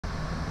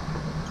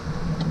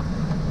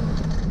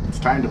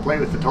time to play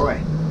with the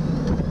toy.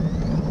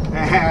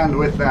 And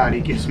with that,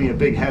 he gives me a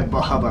big head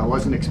bob. I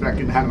wasn't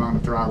expecting that amount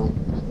of throttle.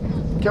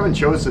 Kevin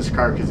chose this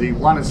car because he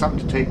wanted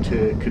something to take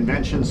to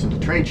conventions and to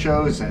trade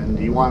shows, and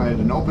he wanted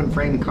an open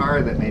frame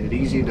car that made it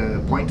easy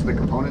to point to the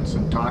components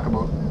and talk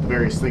about the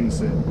various things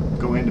that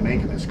go into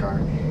making this car.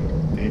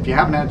 And if you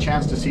haven't had a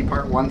chance to see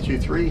part 1 through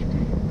 3,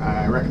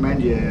 I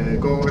recommend you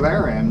go over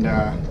there and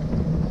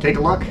take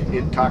a look.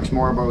 It talks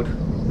more about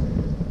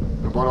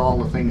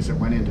all the things that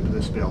went into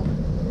this build.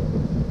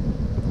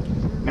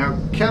 Now,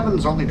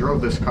 Kevin's only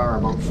drove this car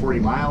about 40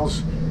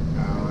 miles.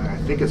 I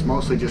think it's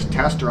mostly just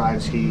test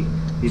drives.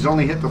 He's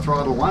only hit the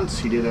throttle once.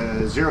 He did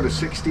a 0 to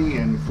 60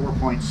 in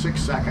 4.6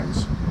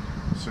 seconds.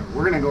 So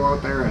we're going to go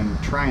out there and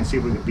try and see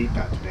if we can beat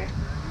that today.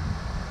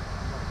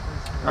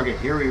 Okay,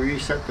 here we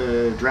reset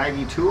the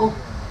draggy tool.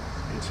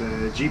 It's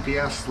a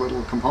GPS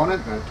little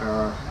component that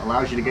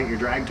allows you to get your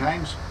drag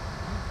times.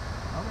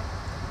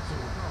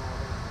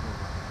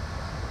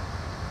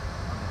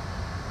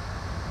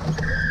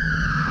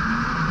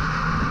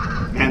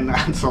 And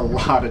that's a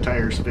lot of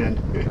tire spin.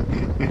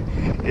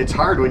 It's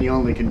hard when you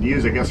only can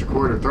use, I guess, a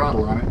quarter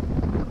throttle on it.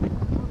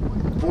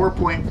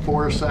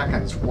 4.4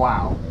 seconds,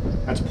 wow.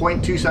 That's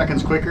 0.2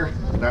 seconds quicker.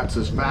 That's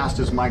as fast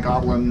as my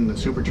Goblin, the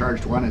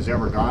supercharged one, has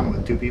ever gone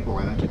with 2 people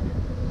in it.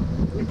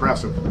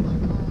 Impressive.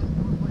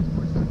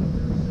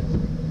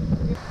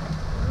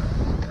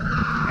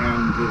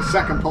 And the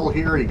second pull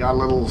here, he got a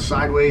little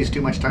sideways,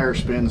 too much tire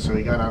spin, so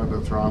he got out of the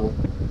throttle.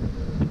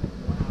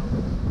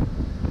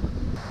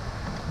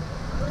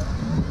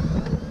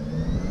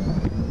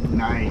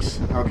 Nice.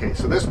 Okay,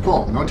 so this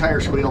pull, no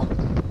tire squeal.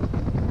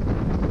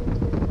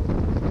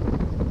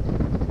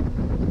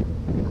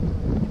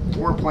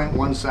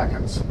 .1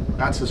 seconds.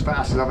 That's as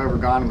fast as I've ever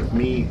gone with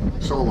me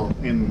solo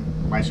in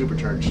my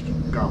supercharged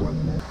Goblin.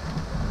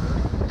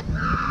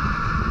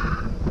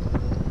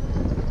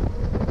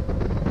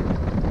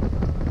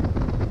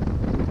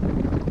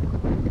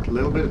 A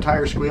little bit of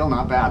tire squeal,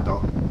 not bad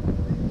though.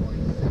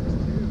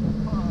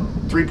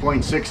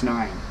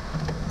 3.69.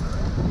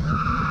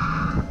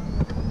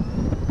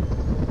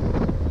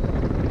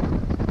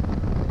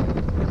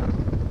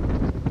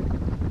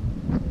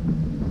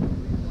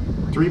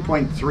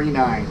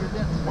 3.39.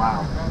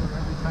 Wow.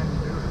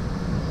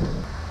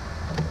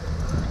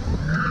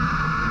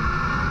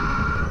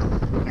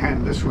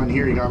 And this one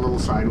here, you got a little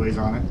sideways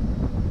on it.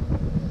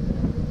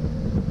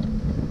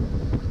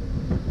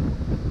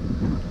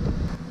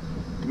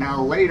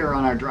 Now later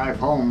on our drive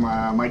home,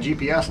 my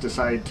GPS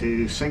decided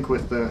to sync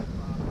with the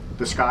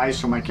skies,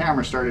 so my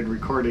camera started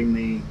recording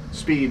the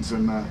speeds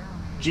and the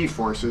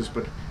G-forces,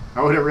 but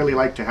I would have really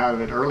liked to have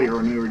it earlier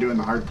when we were doing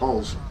the hard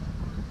pulls.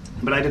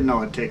 But I didn't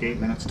know it'd take 8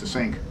 minutes to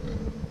sync.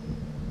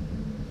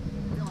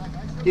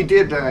 He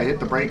did hit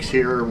the brakes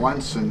here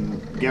once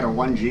and get a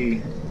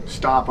 1G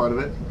stop out of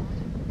it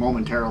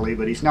momentarily,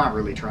 but he's not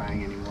really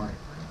trying anymore.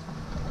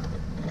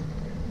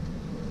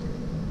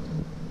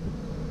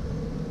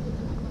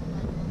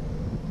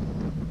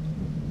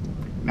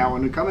 Now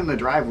when we come in the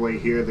driveway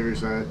here,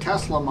 there's a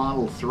Tesla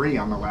Model 3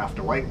 on the left,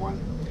 a white one.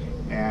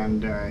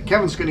 And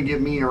Kevin's going to give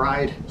me a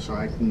ride so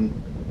I can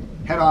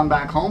head on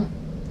back home.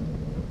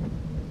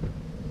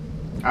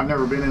 I've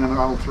never been in a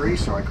Model 3,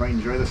 so I quite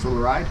enjoy this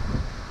little ride.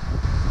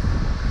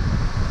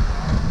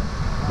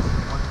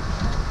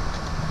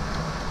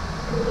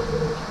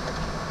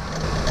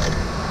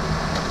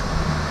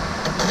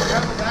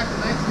 Travel back to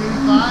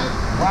 1985.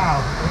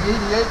 Wow,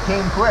 88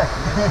 came quick.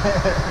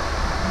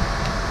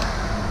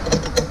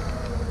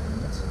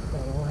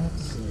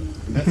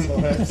 That's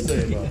all I have to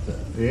say about that.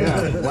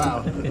 Yeah,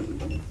 wow.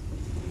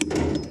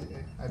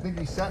 I think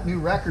he set new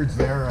records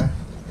there.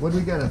 What did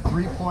we get, a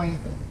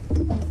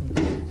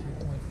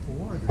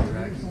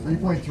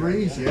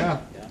 3.3s?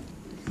 Yeah.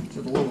 It's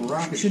a little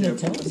rocket ship.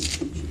 Shouldn't it tell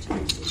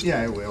us?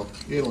 Yeah, it will.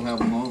 It'll have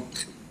them all.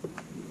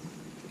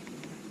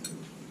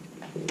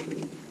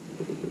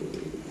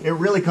 It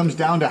really comes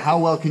down to how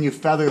well can you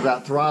feather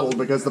that throttle,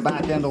 because the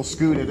back end will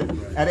scoot it.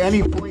 At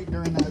any point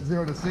during that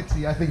 0 to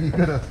 60, I think you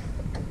could have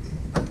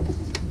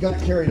got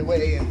carried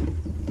away. And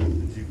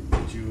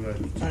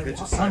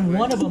on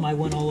one of them, I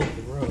went all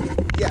over the road.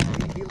 yeah.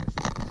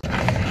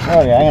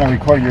 Oh yeah, I'm going to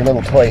record your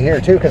little toy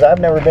here too, because I've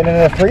never been in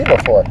a 3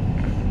 before.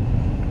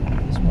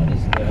 This one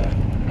is the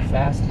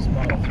fastest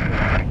Model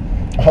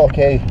 3.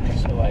 Okay.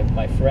 So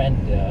my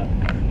friend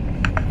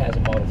has a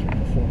Model 3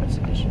 Performance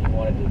Edition. He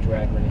wanted to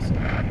drag race it.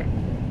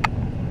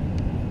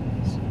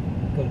 So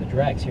go to the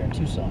drags here in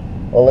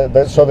Tucson. Well,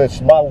 so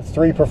that's Model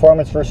 3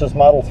 Performance versus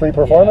Model 3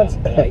 Performance?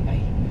 Yeah,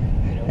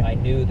 but I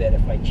knew that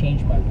if I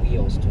changed my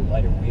wheels to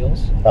lighter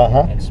wheels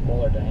and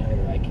smaller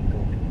diameter, I can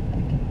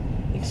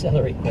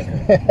accelerate quicker.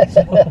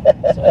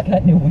 So I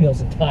got new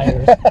wheels and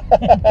tires.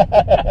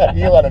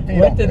 You want to beat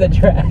Went to the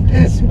track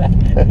and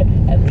smacked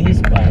at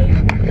least by,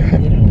 I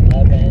did an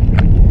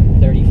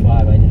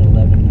 11:35, I did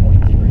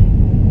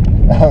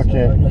 11.3. Okay.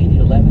 So, no, he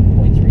did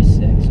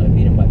 11.36, so I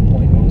beat him by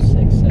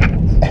 0.06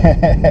 seconds.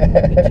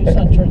 The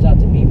Tucson turns out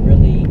to be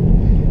really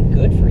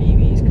good for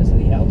EVs because of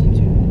the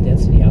altitude. The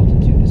density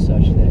altitude is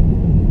such that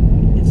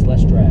it's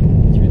less drag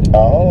through the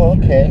Oh,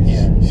 okay.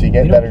 Yeah. So you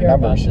get better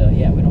numbers.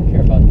 Yeah, we don't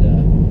care about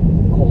the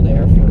cold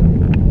air for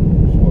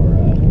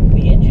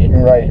the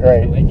engine. Right.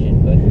 There's no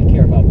engine, but we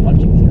care about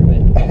punching through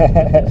it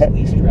as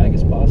least drag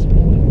as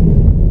possible.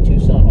 And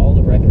Tucson, all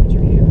the records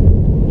are here.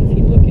 If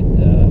you look at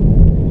the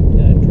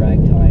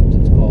drag times,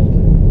 it's called,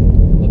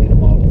 look at a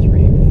Model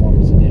 3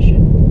 Performance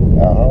Edition.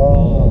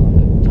 All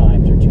the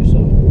times are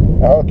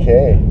Tucson.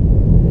 Okay.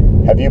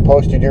 Have you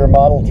posted your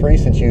Model 3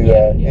 since you...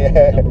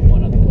 Yeah, number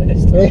one on the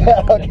list.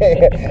 Yeah,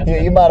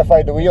 okay. You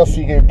modified the wheels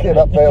so you could get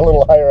up a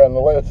little higher on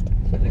the list.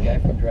 So the guy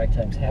from Drag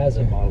Times has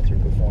a Model 3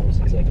 Performance.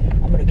 He's like,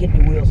 I'm going to get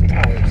new wheels and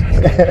tires. I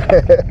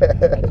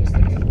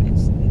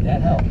just think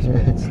that helps,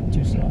 but it's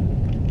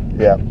Tucson.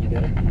 Yeah. You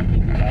got to be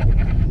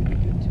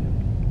good too.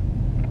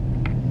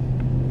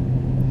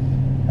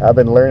 I've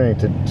been learning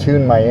to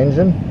tune my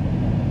engine,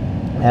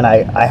 and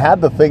I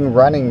had the thing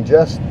running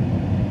just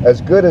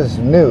as good as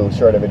new,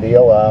 sort of a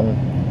deal,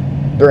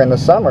 during the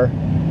summer.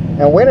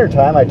 In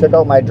wintertime, I took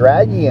out my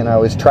draggy and I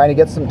was trying to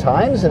get some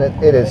times, and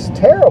it is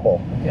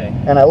terrible. Okay.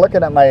 And I look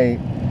at my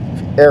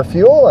air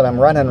fuel and I'm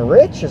running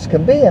rich as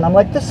can be, and I'm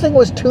like, this thing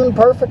was tuned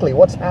perfectly.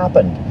 What's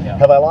happened? Yeah.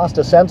 Have I lost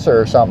a sensor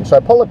or something? So I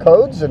pull the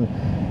codes and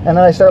then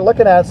I start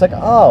looking at it. It's like,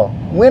 oh,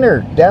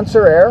 winter,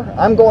 denser air.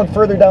 I'm going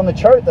further down the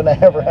chart than I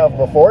ever have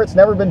before. It's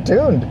never been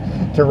tuned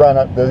to run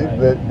up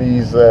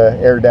these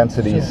air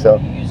densities. So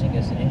what are you using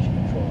as an engine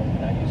controller?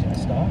 You're not using a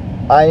stock?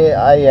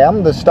 I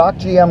am the stock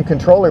GM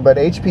controller, but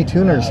HP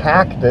Tuners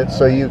hacked it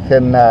so you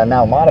can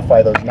now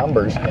modify those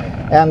numbers.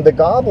 And the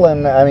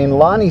Goblin, I mean,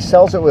 Lonnie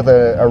sells it with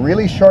a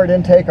really short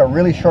intake, a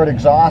really short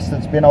exhaust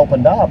that's been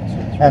opened up.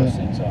 And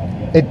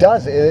it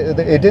does.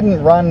 It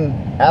didn't run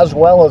as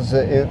well as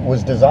it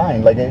was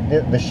designed. Like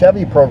the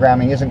Chevy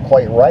programming isn't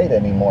quite right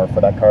anymore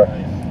for that car.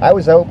 I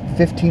was out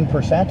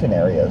 15% in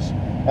areas,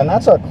 and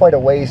that's quite a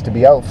ways to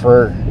be out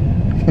for.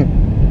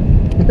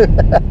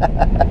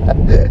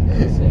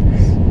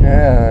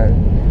 Yeah.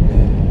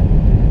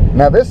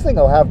 Now this thing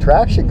will have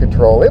traction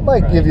control. It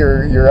might give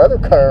your other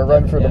car a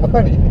run for the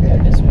money. Yeah,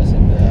 this was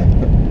in the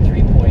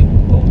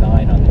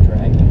 3.09 on the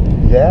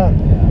Dragon. Yeah.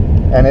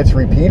 And it's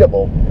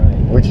repeatable. Right.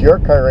 Which your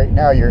car right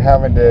now, you're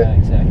having to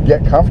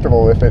get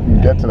comfortable with it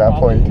and get to that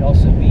point. It could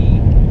also be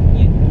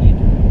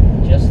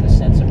just the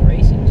sense of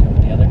racing to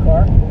the other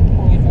car.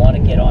 You'd want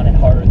to get on it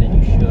harder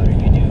than you should, or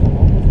you do.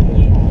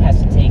 It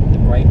has to take the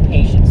right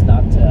patience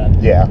not to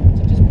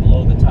just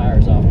blow the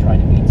tires off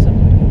trying to beat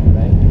somebody,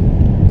 right?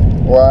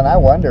 Well, and I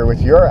wonder,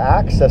 with your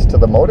access to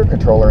the motor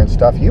controller and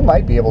stuff, you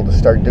might be able to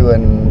start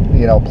doing,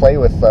 play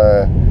with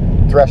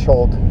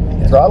threshold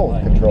throttle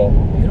control.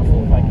 It'd be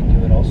beautiful if I could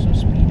do it also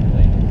speed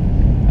related.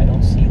 I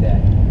don't see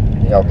that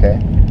there. Okay.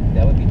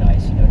 That would be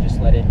nice, just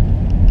let it,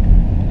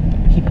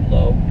 keep it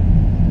low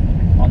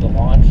on the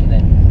launch and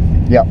then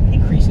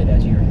increase it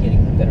as you're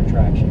getting better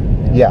traction.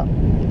 Yeah.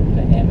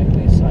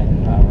 Dynamically assign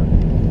the power.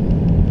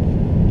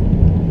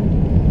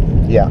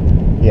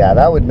 Yeah,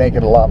 that would make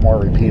it a lot more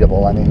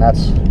repeatable. I mean,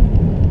 that's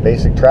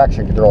basic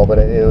traction control, but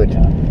it would.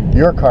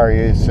 Your car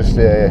is just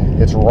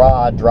it's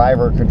raw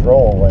driver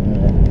control,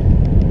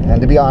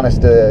 and to be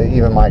honest,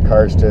 even my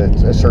cars to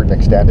a certain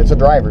extent, it's a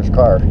driver's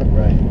car.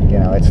 Right.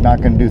 It's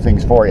not going to do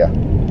things for you.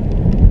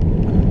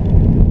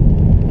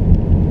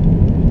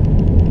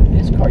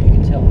 This car, you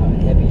can tell how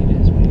heavy it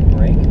is when you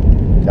brake.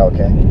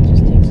 Okay. It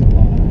just takes a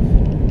lot. I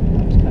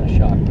was kind of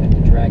shocked at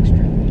the drag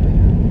strip.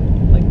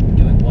 You're like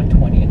doing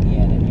 120 at the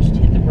end, and you just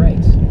hit the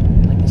brakes.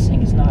 Like this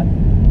thing is not.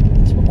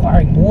 It's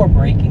requiring more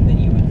braking than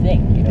you would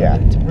think.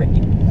 To brake.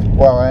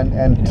 Well,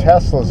 and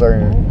Teslas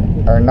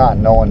are not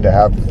known to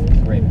have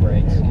great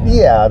brakes.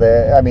 Yeah,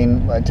 I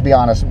mean, to be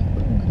honest,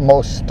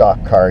 most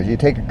stock cars, you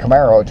take a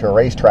Camaro to a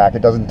racetrack,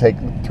 it doesn't take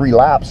 3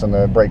 laps and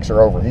the brakes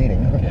are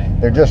overheating. Okay.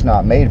 They're just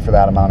not made for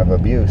that amount of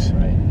abuse.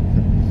 Right.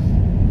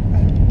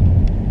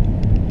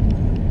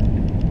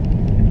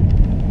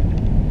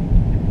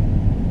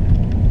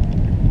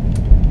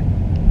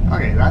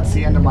 Okay, that's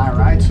the end of my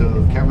ride,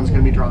 so Kevin's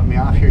going to be dropping me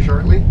off here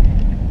shortly.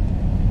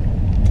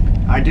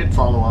 I did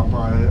follow up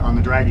on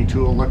the Draggy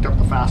tool, looked up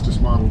the fastest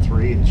Model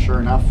 3, and sure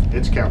enough,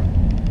 it's Kevin.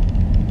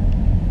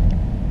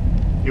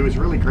 It was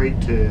really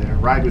great to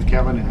ride with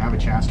Kevin and have a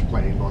chance to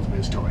play in both of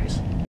his toys.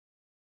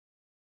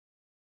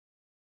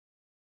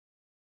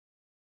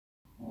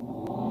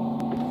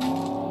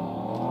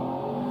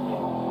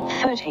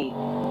 $30,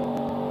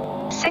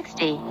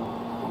 $60,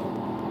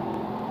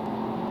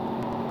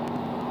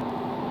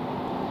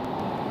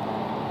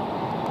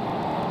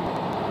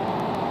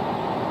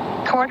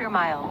 quarter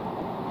mile.